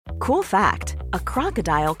Cool fact, a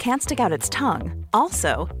crocodile can't stick out its tongue.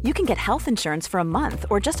 Also, you can get health insurance for a month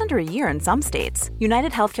or just under a year in some states.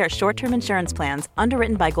 United Healthcare short-term insurance plans,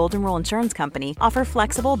 underwritten by Golden Rule Insurance Company, offer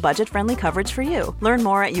flexible, budget-friendly coverage for you. Learn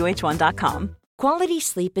more at uh1.com. Quality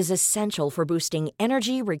sleep is essential for boosting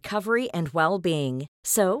energy, recovery, and well-being.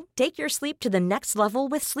 So, take your sleep to the next level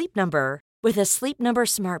with Sleep Number. With a Sleep Number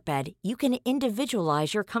smart bed, you can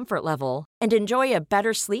individualize your comfort level and enjoy a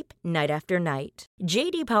better sleep night after night.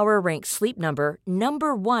 J.D. Power ranks Sleep Number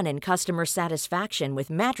number 1 in customer satisfaction with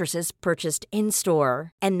mattresses purchased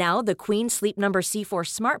in-store. And now the Queen Sleep Number C4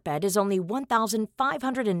 smart bed is only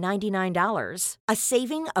 $1,599, a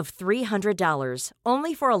saving of $300,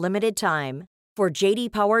 only for a limited time. For J.D.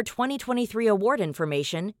 Power 2023 award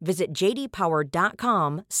information, visit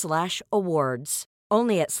jdpower.com/awards.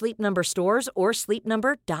 Only at Sleep Number stores or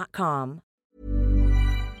sleepnumber.com.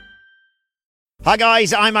 Hi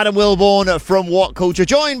guys, I'm Adam Wilborn from What Culture,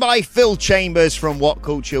 joined by Phil Chambers from What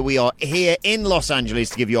Culture. We are here in Los Angeles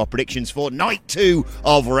to give you our predictions for Night 2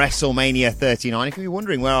 of WrestleMania 39. If you're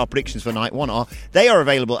wondering where our predictions for Night 1 are, they are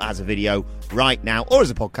available as a video right now, or as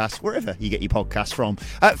a podcast, wherever you get your podcasts from.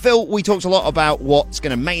 Phil, we talked a lot about what's going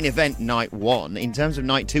to main event Night 1. In terms of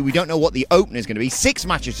Night 2, we don't know what the opener is going to be. 6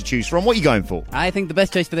 matches to choose from. What are you going for? I think the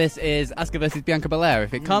best choice for this is Asuka versus Bianca Belair.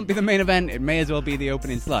 If it can't be the main event, it may as well be the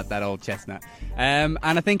opening slot, that old chestnut. And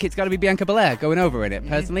I think it's got to be Bianca Belair going over in it,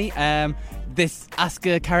 personally. This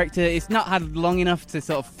Asuka character, it's not had long enough to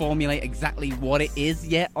sort of formulate exactly what it is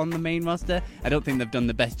yet on the main roster. I don't think they've done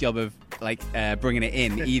the best job of bringing it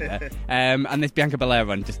in either. And this Bianca Belair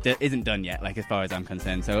run just isn't done yet, as far as I'm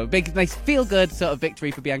concerned. So a big, nice, feel-good sort of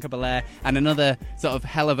victory for Bianca Belair, and another sort of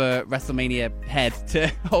hell of a WrestleMania head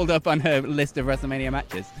to hold up on her list of WrestleMania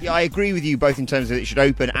matches. Yeah, I agree with you both in terms of it should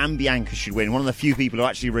open and Bianca should win. One of the few people who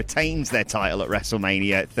actually retains their title at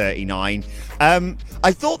WrestleMania 39.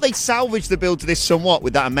 I thought they salvaged the build to this somewhat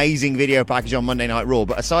with that amazing video package on Monday Night Raw,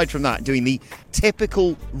 but aside from that, doing the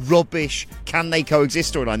typical rubbish can they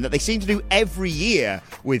coexist storyline that they seem to do every year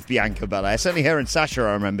with Bianca Belair. Certainly her and Sasha,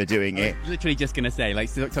 I remember doing it. I was literally just going to say,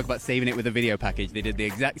 talk about saving it with a video package. They did the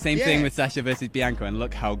exact same thing with Sasha versus Bianca, and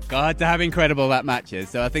look how goddamn incredible that match is.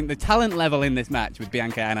 So I think the talent level in this match with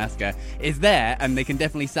Bianca and Asuka is there, and they can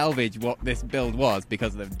definitely salvage what this build was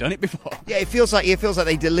because they've done it before. Yeah, it feels like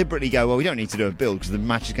they deliberately go, well, we don't need to do a build because the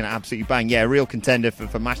match is going to absolutely bang. Yeah, real contender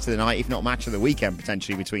for match of the night, if not match of the weekend,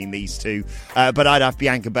 potentially, between these two. But I'd have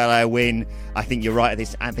Bianca Belair win. I think you're right.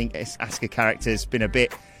 I think Asuka character's been a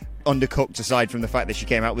bit undercooked, aside from the fact that she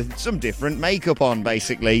came out with some different makeup on,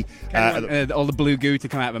 basically. All the blue goo to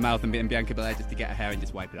come out of her mouth, and Bianca Belair just to get her hair and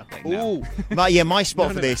just wipe it off. No. My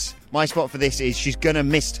spot for this is she's gonna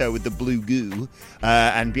miss her with the blue goo,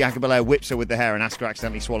 and Bianca Belair whips her with the hair, and Asuka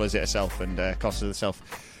accidentally swallows it herself and costs herself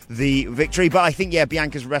the victory. But I think,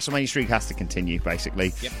 Bianca's WrestleMania streak has to continue,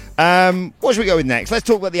 basically. Yep. What should we go with next? Let's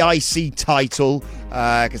talk about the IC title,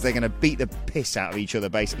 because they're going to beat the piss out of each other,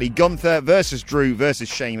 basically. Gunther versus Drew versus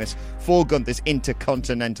Sheamus for Gunther's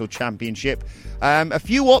Intercontinental Championship. A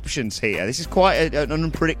few options here. This is quite an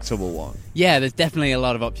unpredictable one. Yeah, there's definitely a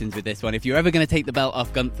lot of options with this one. If you're ever going to take the belt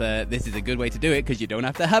off Gunther, this is a good way to do it because you don't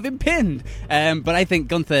have to have him pinned. But I think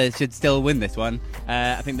Gunther should still win this one.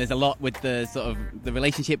 I think there's a lot with the sort of the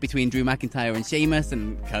relationship between Drew McIntyre and Sheamus,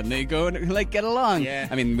 and can they go and get along? Yeah.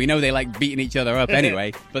 I mean, we know they like beating each other up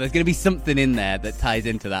anyway, but there's going to be something in there that ties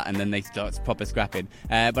into that, and then they start proper scrapping.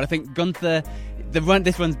 But I think Gunther,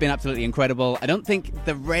 this run's been absolutely incredible. I don't think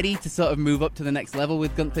they're ready to sort of move up to the next level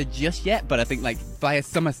with Gunther just yet, but I think via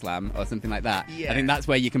SummerSlam or something like that, I think that's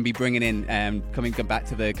where you can be bringing in, coming back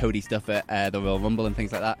to the Cody stuff at the Royal Rumble and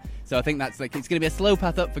things like that. So I think that's it's going to be a slow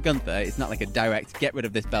path up for Gunther. It's not like a direct get rid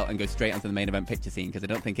of this belt and go straight onto the main event picture scene, because I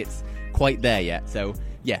don't think it's quite there yet. So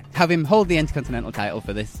yeah, have him hold the Intercontinental title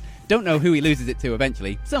for this. Don't know who he loses it to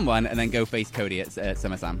eventually. Someone, and then go face Cody at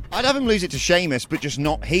SummerSlam. I'd have him lose it to Sheamus, but just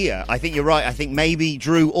not here. I think you're right. I think maybe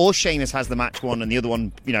Drew or Sheamus has the match one, and the other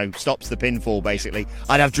one, stops the pinfall, basically.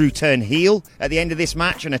 I'd have Drew turn heel at the end of this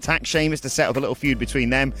match and attack Sheamus to set up a little feud between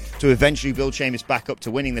them to eventually build Sheamus back up to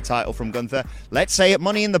winning the title from Gunther. Let's say at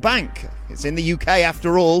Money in the Bank. It's in the UK,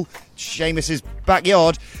 after all. Sheamus's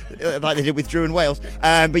backyard, like they did with Drew in Wales.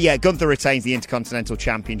 But yeah, Gunther retains the Intercontinental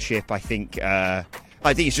Championship. I think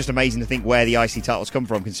it's just amazing to think where the IC titles come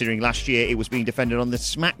from, considering last year it was being defended on the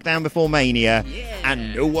SmackDown before Mania,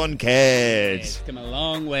 and no one cared. It's come a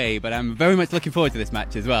long way, but I'm very much looking forward to this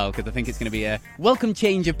match as well, because I think it's going to be a welcome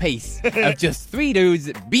change of pace of just three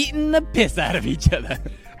dudes beating the piss out of each other.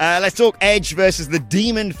 Let's talk Edge versus the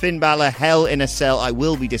Demon Finn Balor, Hell in a Cell. I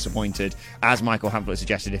will be disappointed, as Michael Hamflett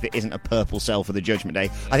suggested, if it isn't a purple cell for the Judgment Day.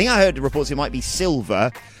 I think I heard reports it might be silver.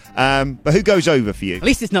 But who goes over for you? At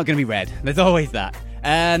least it's not going to be red. There's always that.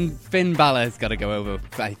 And Finn Balor's got to go over,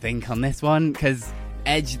 I think, on this one, because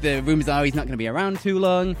Edge, the rumours are he's not going to be around too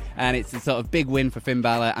long, and it's a sort of big win for Finn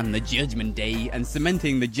Balor and the Judgment Day, and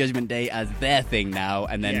cementing the Judgment Day as their thing now,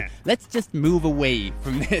 and then let's just move away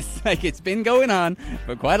from this. Like, it's been going on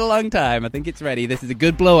for quite a long time. I think it's ready. This is a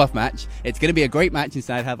good blow-off match. It's going to be a great match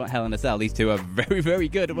inside Hell in a Cell. These two are very, very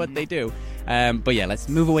good at what they do. But yeah, let's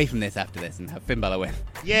move away from this after this and have Finn Balor win.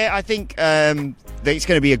 Yeah, I think it's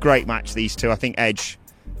going to be a great match, these two. I think Edge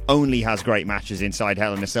only has great matches inside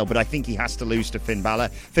Hell in a Cell, but I think he has to lose to Finn Balor.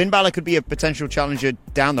 Finn Balor could be a potential challenger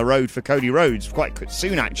down the road for Cody Rhodes quite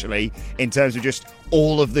soon, actually, in terms of just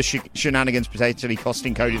all of the shenanigans potentially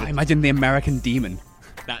costing Cody. I imagine the American Demon.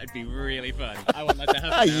 That would be really fun. I want that to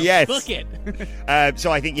happen. Yes. Book it.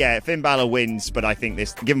 So I think, Finn Balor wins, but I think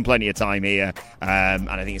give him plenty of time here, and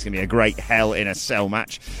I think it's going to be a great Hell in a Cell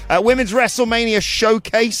match. Women's WrestleMania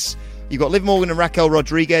Showcase. You've got Liv Morgan and Raquel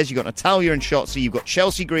Rodriguez. You've got Natalya and Shotzi. You've got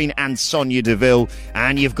Chelsea Green and Sonya Deville.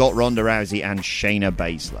 And you've got Ronda Rousey and Shayna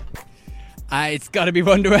Baszler. It's got to be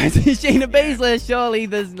Ronda Rousey and Shayna Baszler. Surely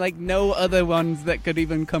there's no other ones that could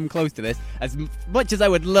even come close to this. As much as I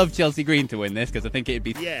would love Chelsea Green to win this, because I think it'd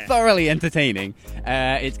be thoroughly entertaining,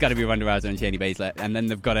 it's got to be Ronda Rousey and Shayna Baszler. And then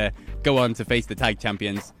they've got to go on to face the tag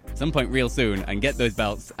champions at some point real soon and get those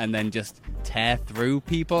belts and then just tear through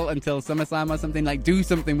people until SummerSlam or something. Do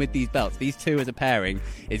something with these belts. These two as a pairing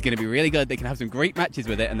is going to be really good. They can have some great matches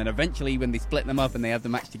with it, and then eventually when they split them up and they have the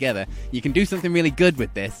match together, you can do something really good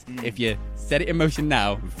with this if you set it in motion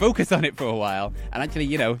now, focus on it for a while, and actually,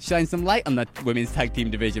 shine some light on the women's tag team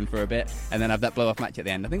division for a bit, and then have that blow-off match at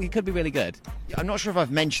the end. I think it could be really good. I'm not sure if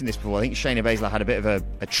I've mentioned this before. I think Shayna Baszler had a bit of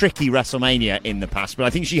a tricky WrestleMania in the past, but I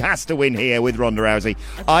think she has to win here with Ronda Rousey.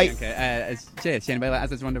 Shayna Baszler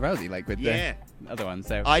as Ronda Rousey, with the other one.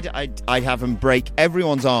 So I'd have them break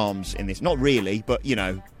everyone's arms in this. Not really, but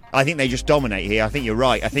I think they just dominate here. I think you're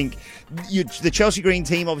right. I think the Chelsea Green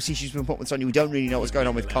team, obviously she's been put with Sonya. We don't really know what's going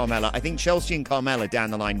on with Carmella. I think Chelsea and Carmella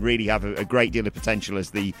down the line really have a great deal of potential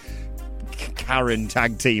as the Karen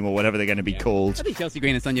tag team or whatever they're going to be called. I think Chelsea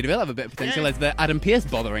Green and Sonya Deville have a bit of potential as the Adam Pearce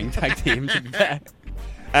bothering tag team, to be fair.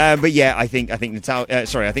 But yeah, I think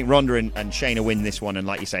Ronda and Shayna win this one, and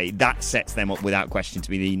like you say, that sets them up without question to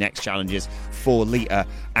be the next challengers for Lita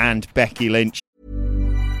and Becky Lynch.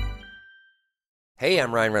 Hey,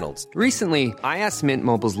 I'm Ryan Reynolds. Recently, I asked Mint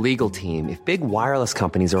Mobile's legal team if big wireless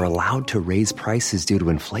companies are allowed to raise prices due to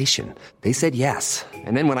inflation. They said yes.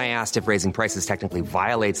 And then when I asked if raising prices technically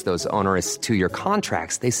violates those onerous 2-year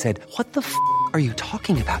contracts, they said, "What the f*** are you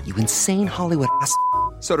talking about, you insane Hollywood ass?"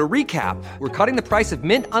 So to recap, we're cutting the price of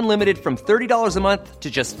Mint Unlimited from $30 a month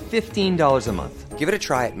to just $15 a month. Give it a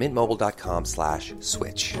try at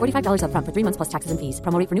mintmobile.com/switch. $45 up front for 3 months plus taxes and fees.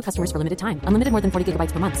 Promo rate for new customers for limited time. Unlimited more than 40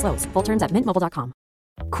 gigabytes per month. Slows full terms at mintmobile.com.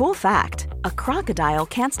 Cool fact, a crocodile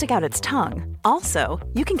can't stick out its tongue. Also,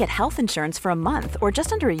 you can get health insurance for a month or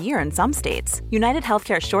just under a year in some states. United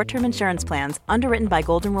Healthcare short-term insurance plans, underwritten by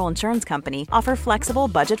Golden Rule Insurance Company, offer flexible,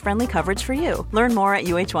 budget-friendly coverage for you. Learn more at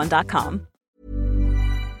uh1.com.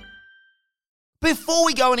 Before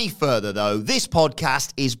we go any further, though, this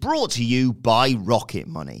podcast is brought to you by Rocket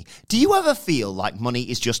Money. Do you ever feel like money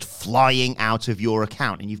is just flying out of your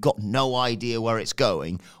account and you've got no idea where it's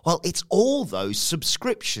going? Well, it's all those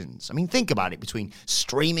subscriptions. I mean, think about it. Between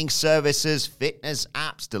streaming services, fitness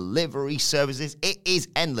apps, delivery services, it is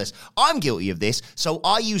endless. I'm guilty of this, so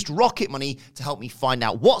I used Rocket Money to help me find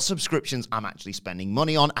out what subscriptions I'm actually spending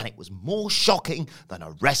money on, and it was more shocking than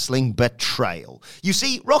a wrestling betrayal. You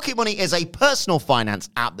see, Rocket Money is a personal finance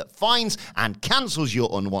app that finds and cancels your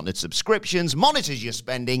unwanted subscriptions, monitors your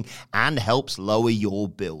spending, and helps lower your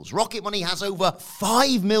bills. Rocket Money has over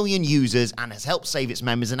 5 million users and has helped save its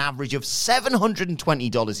members an average of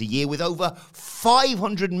 $720 a year, with over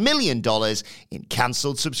 $500 million in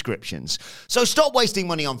cancelled subscriptions. So stop wasting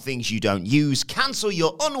money on things you don't use. Cancel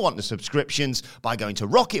your unwanted subscriptions by going to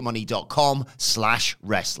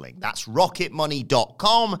rocketmoney.com/wrestling. That's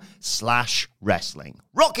rocketmoney.com/wrestling.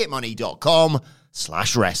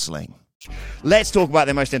 rocketmoney.com/wrestling. Let's talk about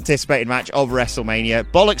the most anticipated match of WrestleMania.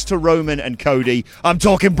 Bollocks to Roman and Cody. I'm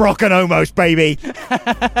talking Brock and Omos, baby.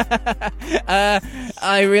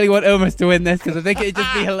 I really want Omos to win this because I think it'd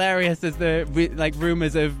just be hilarious as the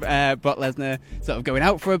rumors of Brock Lesnar sort of going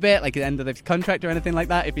out for a bit, like at the end of his contract or anything like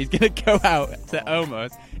that. If he's going to go out to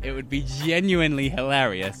Omos, it would be genuinely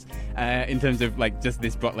hilarious in terms of just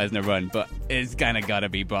this Brock Lesnar run. But it's kind of got to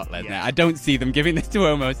be Brock Lesnar. Yeah. I don't see them giving this to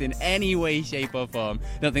Omos in any way, shape, or form.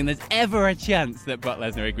 I don't think there's ever a chance that Brock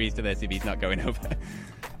Lesnar agrees to this if he's not going over.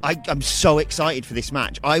 I'm so excited for this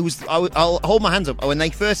match. I'll hold my hands up. When they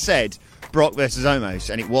first said Brock versus Omos,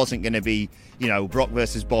 and it wasn't going to be, Brock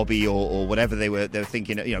versus Bobby or whatever they were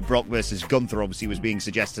thinking. Brock versus Gunther obviously was being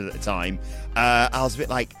suggested at the time. I was a bit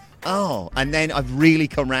like, oh, and then I've really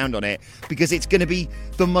come round on it because it's going to be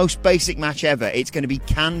the most basic match ever. It's going to be,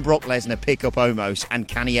 can Brock Lesnar pick up Omos and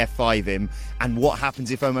can he F5 him? And what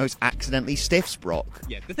happens if Omos accidentally stiffs Brock?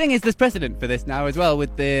 Yeah, the thing is, there's precedent for this now as well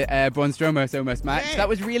with the Braun Strowman-Omos match. Yeah. That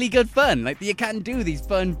was really good fun. Like, you can do these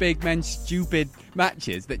fun, big men, stupid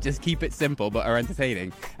matches that just keep it simple but are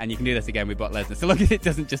entertaining. And you can do this again with Brock Lesnar. So long as it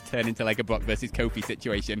doesn't just turn into like a Brock versus Kofi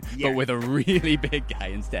situation, but with a really big guy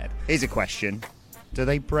instead. Here's a question. Do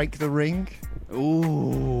they break the ring?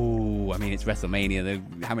 Ooh, I mean, it's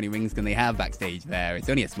WrestleMania. How many rings can they have backstage there? It's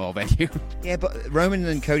only a small venue. Yeah, but Roman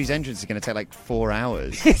and Cody's entrance is going to take like 4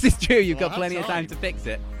 hours. This is true. You've got plenty of time to fix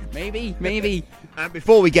it. Maybe. And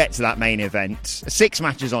before we get to that main event, 6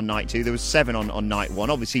 matches on night 2. There was 7 on night 1.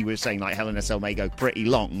 Obviously, we were saying like Hell in a Cell may go pretty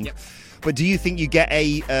long. Yep. But do you think you get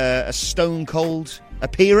a Stone Cold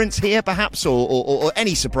appearance here, perhaps, or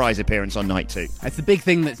any surprise appearance on night 2? That's the big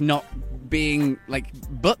thing that's not being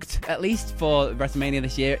booked, at least for WrestleMania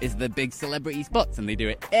this year, is the big celebrity spots, and they do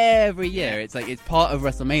it every year. It's like it's part of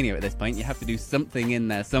WrestleMania at this point. You have to do something in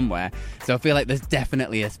there somewhere. So I feel like there's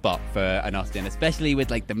definitely a spot for an Austin, especially with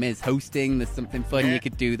like the Miz hosting. There's something fun you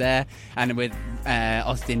could do there, and with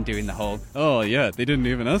Austin doing the whole, oh yeah, they didn't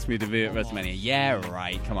even ask me to be at WrestleMania. Yeah,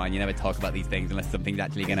 right. Come on, you never talk about these things unless something's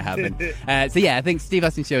actually going to happen. So yeah, I think Steve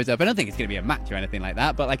Austin shows up. I don't think it's going to be a match or anything like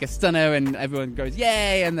that, but like a stunner, and everyone goes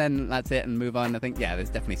yay, and then that's it. And move on. I think,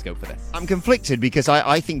 there's definitely scope for this. I'm conflicted because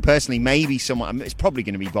I think personally maybe someone, it's probably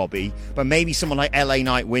going to be Bobby, but maybe someone like LA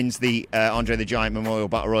Knight wins the Andre the Giant Memorial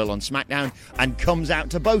Battle Royal on SmackDown and comes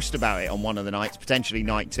out to boast about it on one of the nights, potentially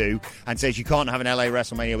night 2, and says you can't have an LA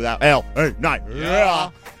WrestleMania without LA Knight,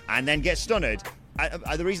 and then gets stunned.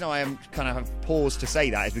 The reason I am kind of have paused to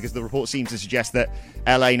say that is because the report seems to suggest that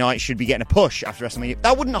LA Knight should be getting a push after WrestleMania.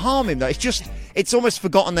 That wouldn't harm him, though. It's almost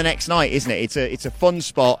forgotten the next night, isn't it? It's a fun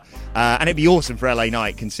spot, and it'd be awesome for LA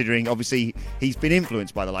Knight, considering obviously he's been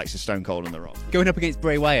influenced by the likes of Stone Cold and The Rock. Going up against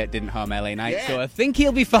Bray Wyatt didn't harm LA Knight, so I think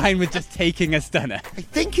he'll be fine with just taking a stunner. I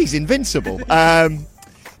think he's invincible.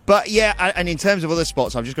 But yeah, and in terms of other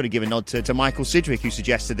spots, I've just got to give a nod to Michael Sidgwick, who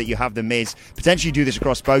suggested that you have The Miz potentially do this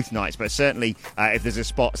across both nights, but certainly if there's a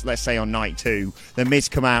spot, let's say on night 2, The Miz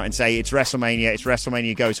come out and say, it's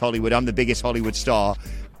WrestleMania goes Hollywood, I'm the biggest Hollywood star.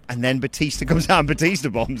 And then Batista comes out and Batista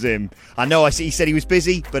bombs him. I know he said he was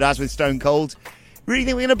busy, but as with Stone Cold, really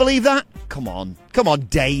think we're going to believe that? Come on,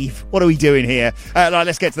 Dave. What are we doing here? Right,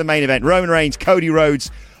 let's get to the main event. Roman Reigns, Cody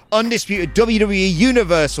Rhodes, undisputed WWE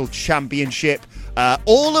Universal Championship.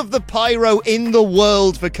 All of the pyro in the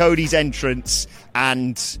world for Cody's entrance,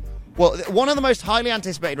 and well, one of the most highly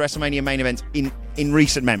anticipated WrestleMania main events in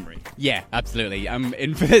recent memory. Yeah, absolutely. I'm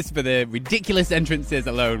in for this for the ridiculous entrances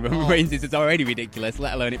alone. Roman Reigns is already ridiculous,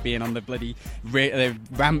 let alone it being on the bloody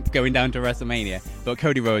ramp going down to WrestleMania. But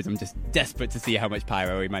Cody Rhodes, I'm just desperate to see how much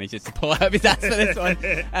pyro he manages to pull out of his ass for this one.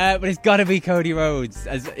 But it's got to be Cody Rhodes.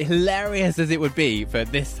 As hilarious as it would be for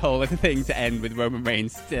this whole thing to end with Roman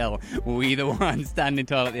Reigns still, we the one standing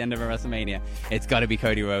tall at the end of a WrestleMania. It's got to be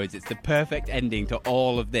Cody Rhodes. It's the perfect ending to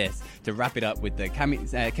all of this, to wrap it up with the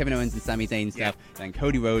Kevin Owens and Sami Zayn stuff. And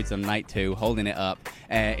Cody Rhodes on night 2 holding it up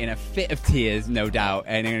in a fit of tears, no doubt,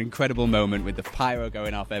 and an incredible moment with the pyro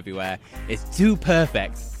going off everywhere. It's too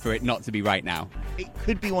perfect for it not to be right now. It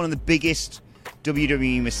could be one of the biggest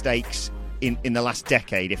WWE mistakes in the last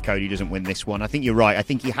decade if Cody doesn't win this one. I think you're right. I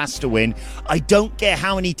think he has to win. I don't care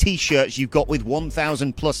how many T-shirts you've got with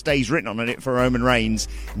 1,000 plus days written on it for Roman Reigns.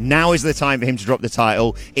 Now is the time for him to drop the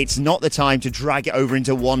title. It's not the time to drag it over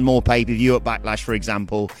into one more pay-per-view at Backlash, for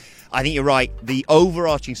example. I think you're right. The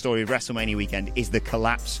overarching story of WrestleMania weekend is the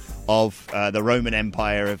collapse of the Roman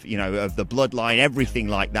Empire, of the bloodline, everything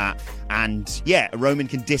like that. And yeah, Roman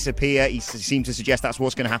can disappear. He seems to suggest that's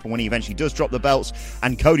what's going to happen when he eventually does drop the belts.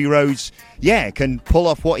 And Cody Rhodes, can pull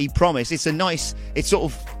off what he promised. It's sort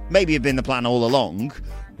of maybe had been the plan all along,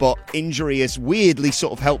 but injury has weirdly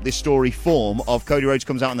sort of helped this story form of Cody Rhodes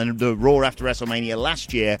comes out on the Raw after WrestleMania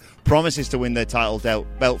last year, promises to win the title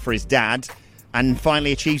belt for his dad, and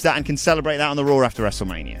finally achieves that and can celebrate that on the Raw after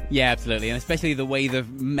WrestleMania. Yeah, absolutely. And especially the way they've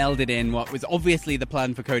melded in what was obviously the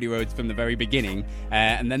plan for Cody Rhodes from the very beginning,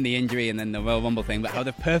 and then the injury and then the Royal Rumble thing, but how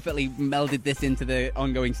they've perfectly melded this into the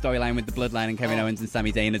ongoing storyline with the Bloodline and Kevin Owens and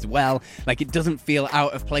Sami Zayn as well. Like, it doesn't feel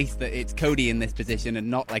out of place that it's Cody in this position and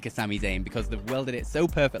not like a Sami Zayn, because they've welded it so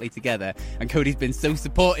perfectly together, and Cody's been so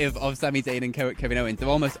supportive of Sami Zayn and Kevin Owens. They're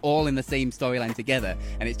almost all in the same storyline together,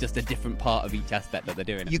 and it's just a different part of each aspect that they're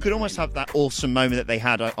doing. You could almost have that also awesome moment that they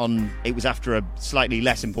had on, it was after a slightly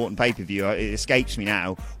less important pay-per-view, it escapes me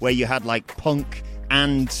now, where you had like Punk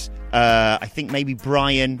and I think maybe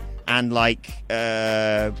Bryan and like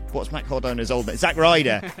what's Matt Cardona's old man, Zack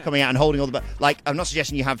Ryder, coming out and holding all the like. I'm not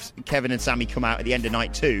suggesting you have Kevin and Sami come out at the end of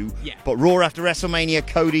night 2, but Raw after WrestleMania,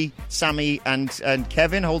 Cody, Sami and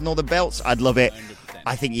Kevin holding all the belts. I'd love it. 100%.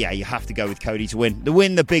 I think, you have to go with Cody to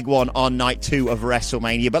win the big one on night 2 of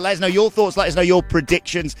WrestleMania. But let us know your thoughts, let us know your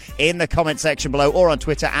predictions in the comment section below or on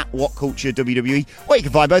Twitter at WhatCultureWWE. Or you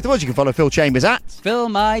can find both of us. You can follow Phil Chambers at Fill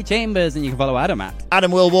My Chambers, and you can follow Adam at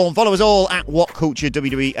Adam Wilborn. Follow us all at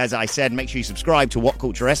WhatCultureWWE, as I said. Make sure you subscribe to What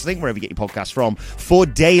Culture Wrestling, wherever you get your podcasts from, for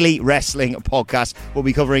daily wrestling podcasts. We'll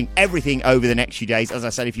be covering everything over the next few days. As I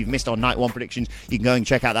said, if you've missed our night 1 predictions, you can go and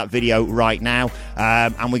check out that video right now.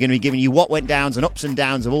 And we're going to be giving you what went downs and ups and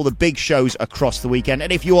downs of all the big shows across the weekend.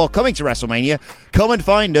 And if you are coming to WrestleMania, come and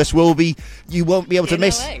find us. You won't be able to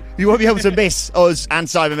miss us and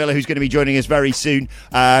Simon Miller, who's going to be joining us very soon,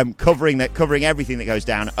 covering everything that goes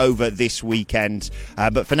down over this weekend.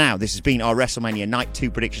 But for now, this has been our WrestleMania Night 2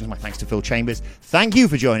 predictions. My thanks to Phil Chambers. Thank you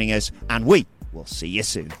for joining us, and we will see you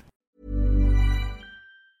soon.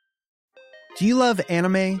 Do you love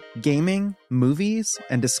anime, gaming, movies,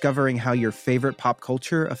 and discovering how your favorite pop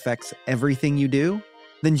culture affects everything you do?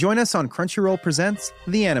 Then join us on Crunchyroll Presents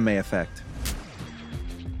The Anime Effect.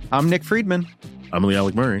 I'm Nick Friedman. I'm Lee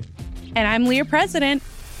Alec Murray. And I'm Leah President.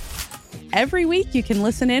 Every week you can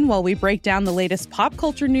listen in while we break down the latest pop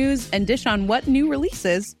culture news and dish on what new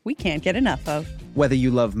releases we can't get enough of. Whether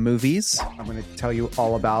you love movies, I'm going to tell you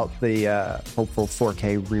all about the hopeful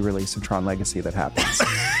 4K re-release of Tron Legacy that happens.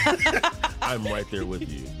 I'm right there with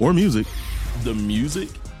you. Or music. The music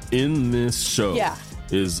in this show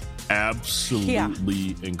is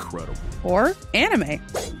absolutely incredible. Or anime.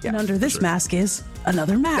 And under this mask is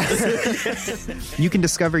another mask. You can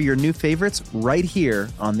discover your new favorites right here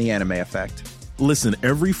on The Anime Effect. Listen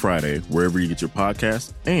every Friday wherever you get your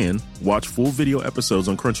podcasts and watch full video episodes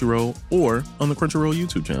on Crunchyroll or on the Crunchyroll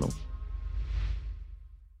YouTube channel.